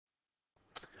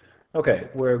Okay,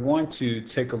 we're going to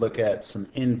take a look at some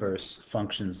inverse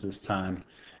functions this time.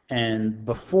 And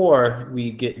before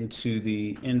we get into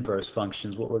the inverse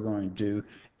functions, what we're going to do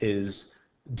is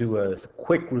do a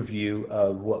quick review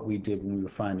of what we did when we were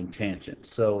finding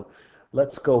tangents. So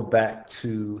let's go back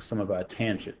to some of our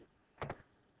tangent.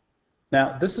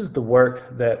 Now, this is the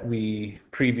work that we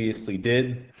previously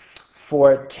did.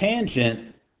 For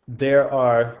tangent, there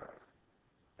are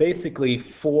basically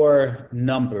four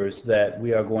numbers that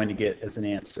we are going to get as an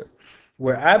answer.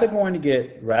 We're either going to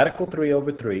get radical 3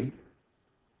 over 3,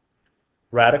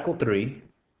 radical 3,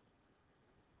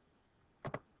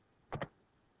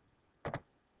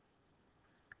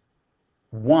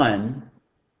 one,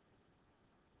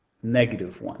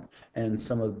 negative 1. And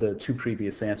some of the two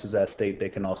previous answers I state, they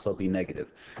can also be negative.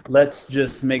 Let's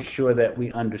just make sure that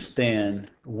we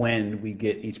understand when we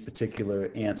get each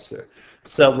particular answer.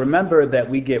 So remember that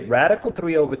we get radical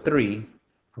 3 over 3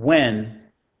 when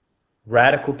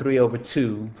radical 3 over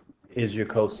 2 is your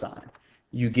cosine.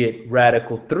 You get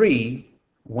radical 3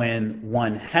 when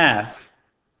 1/2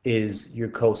 is your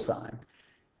cosine.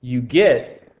 You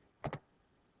get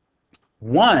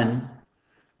 1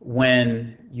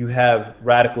 when you have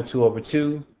radical 2 over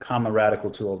 2, comma radical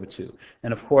 2 over 2.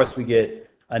 And of course we get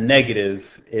a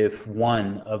negative if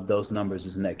one of those numbers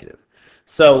is negative.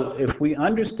 So if we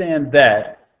understand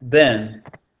that, then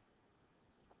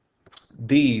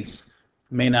these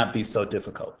may not be so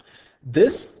difficult.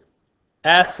 This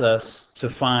asks us to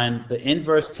find the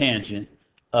inverse tangent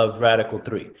of radical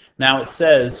 3. Now it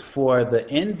says for the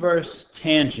inverse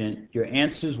tangent, your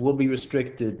answers will be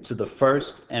restricted to the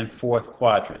first and fourth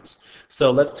quadrants.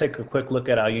 So let's take a quick look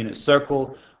at our unit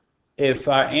circle. If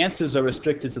our answers are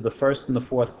restricted to the first and the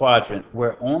fourth quadrant,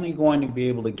 we're only going to be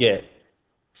able to get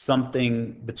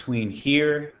something between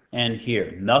here and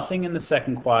here. Nothing in the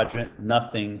second quadrant,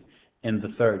 nothing in the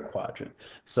third quadrant.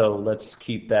 So let's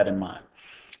keep that in mind.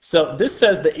 So this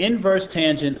says the inverse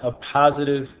tangent of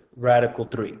positive radical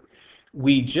 3.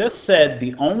 We just said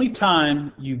the only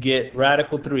time you get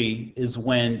radical 3 is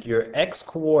when your x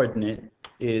coordinate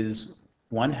is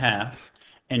 1/2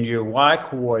 and your y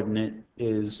coordinate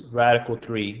is radical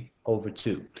 3 over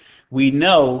 2. We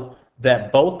know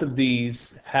that both of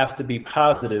these have to be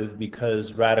positive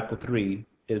because radical 3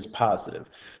 is positive.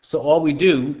 So all we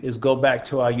do is go back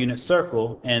to our unit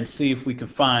circle and see if we can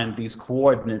find these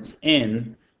coordinates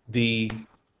in the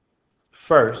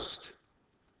first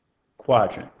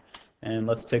quadrant. And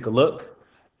let's take a look,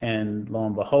 and lo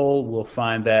and behold, we'll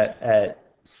find that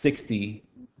at 60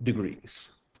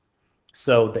 degrees.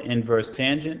 So the inverse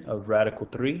tangent of radical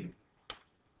 3,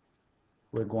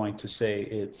 we're going to say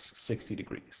it's 60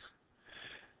 degrees.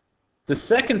 The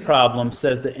second problem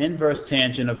says the inverse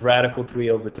tangent of radical 3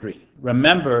 over 3.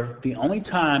 Remember, the only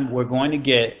time we're going to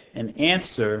get an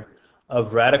answer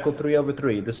of radical 3 over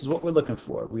 3, this is what we're looking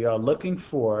for. We are looking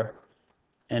for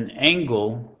an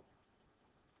angle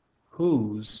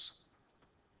whose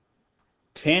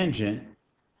tangent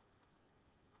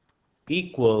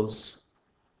equals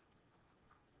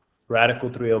radical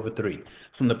 3 over 3.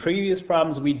 From the previous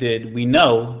problems we did, we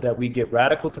know that we get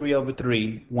radical 3 over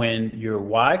 3 when your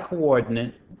y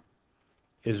coordinate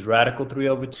is radical 3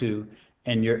 over 2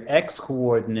 and your x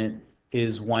coordinate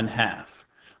is 1/2.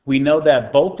 We know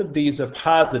that both of these are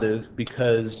positive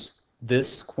because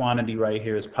this quantity right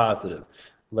here is positive.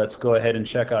 Let's go ahead and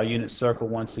check our unit circle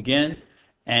once again,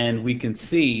 and we can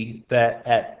see that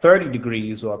at 30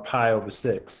 degrees, or pi over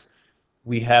 6,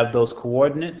 we have those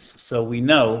coordinates, so we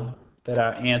know that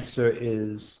our answer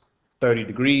is 30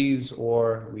 degrees,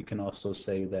 or we can also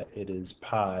say that it is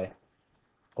pi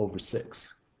over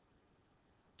 6.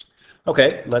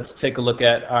 Okay, let's take a look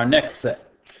at our next set.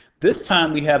 This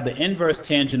time we have the inverse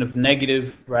tangent of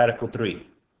negative radical 3.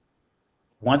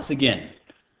 Once again,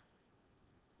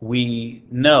 we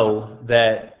know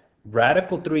that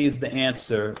radical 3 is the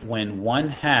answer when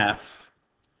 1/2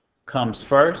 comes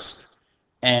first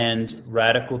and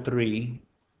radical 3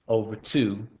 over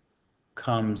 2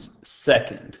 comes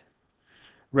second.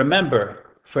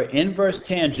 Remember, for inverse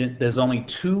tangent, there's only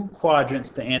two quadrants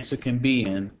the answer can be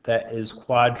in. That is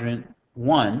quadrant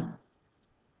 1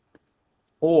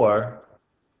 or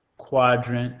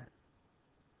quadrant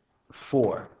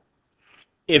 4.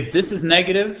 If this is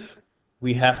negative,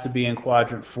 we have to be in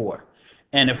quadrant 4.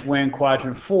 And if we're in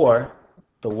quadrant 4,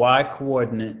 the y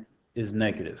coordinate is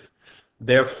negative.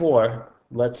 Therefore,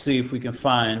 let's see if we can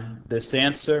find this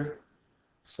answer.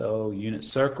 So unit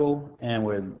circle, and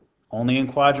we're only in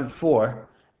quadrant 4.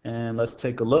 And let's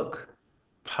take a look.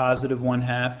 Positive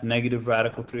 1/2, negative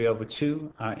radical 3 over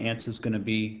 2. Our answer is going to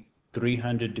be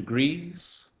 300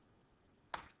 degrees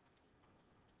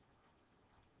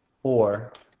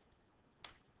or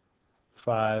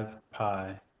 5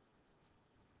 pi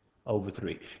over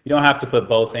 3. You don't have to put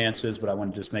both answers, but I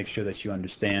want to just make sure that you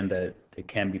understand that it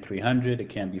can be 300, it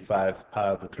can be 5 pi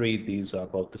over 3. These are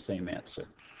both the same answer.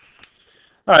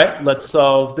 All right, let's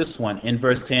solve this one.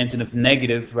 Inverse tangent of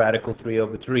negative radical 3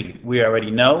 over 3. We already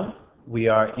know we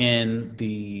are in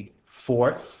the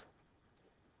fourth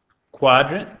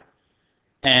quadrant,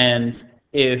 and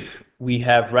if we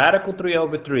have radical 3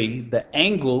 over 3, the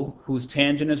angle whose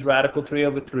tangent is radical 3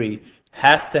 over 3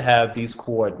 has to have these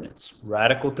coordinates.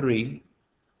 Radical 3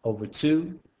 over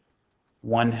 2,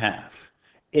 1/2.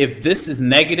 If this is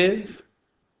negative,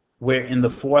 we're in the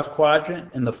fourth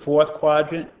quadrant. In the fourth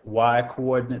quadrant, y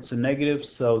coordinates are negative,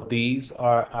 so these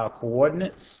are our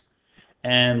coordinates.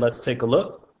 And let's take a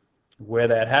look where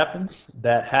that happens.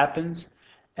 That happens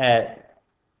at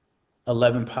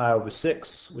 11 pi over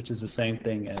 6, which is the same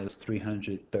thing as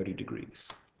 330 degrees.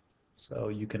 So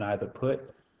you can either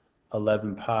put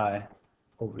 11 pi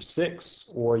over 6,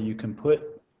 or you can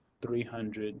put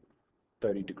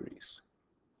 330 degrees.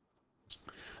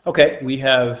 Okay, we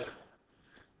have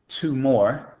two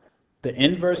more. The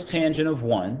inverse tangent of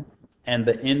 1 and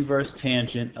the inverse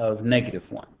tangent of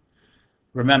 -1.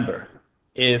 Remember,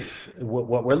 if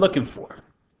what we're looking for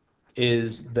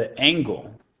is the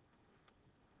angle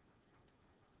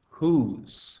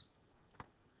whose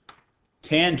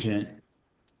tangent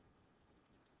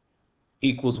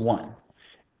equals 1.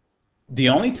 The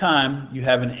only time you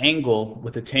have an angle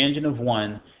with a tangent of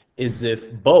 1 is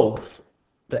if both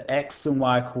the x and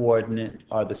y coordinate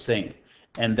are the same.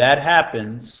 And that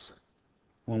happens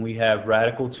when we have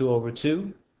radical 2 over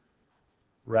 2,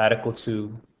 radical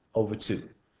 2 over 2.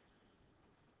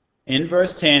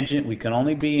 Inverse tangent, we can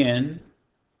only be in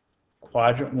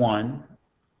quadrant 1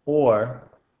 or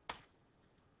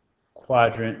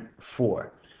quadrant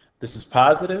 4. This is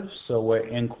positive, so we're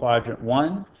in quadrant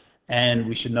 1, and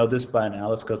we should know this by now.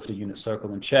 Let's go to the unit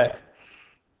circle and check.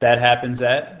 That happens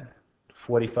at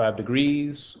 45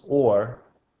 degrees or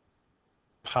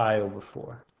pi over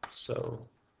 4. So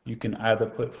you can either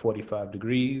put 45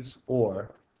 degrees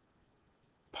or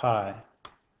pi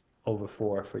over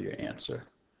 4 for your answer.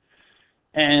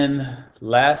 And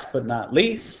last but not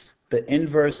least, the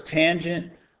inverse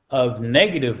tangent of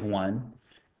 -1.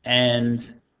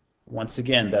 And once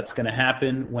again, that's going to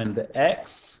happen when the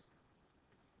x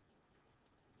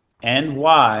and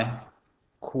y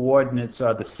coordinates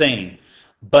are the same.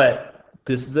 But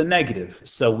this is a negative,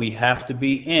 so we have to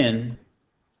be in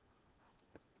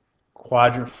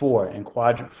quadrant 4. In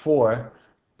quadrant 4,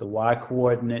 the y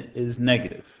coordinate is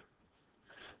negative.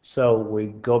 So we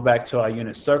go back to our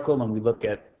unit circle and we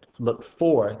look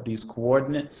for these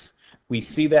coordinates. We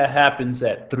see that happens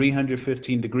at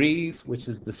 315 degrees, which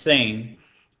is the same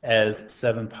as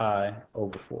 7 pi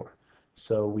over 4.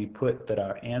 So we put that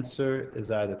our answer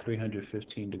is either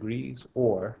 315 degrees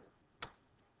or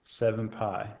 7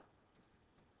 pi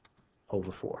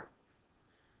over 4.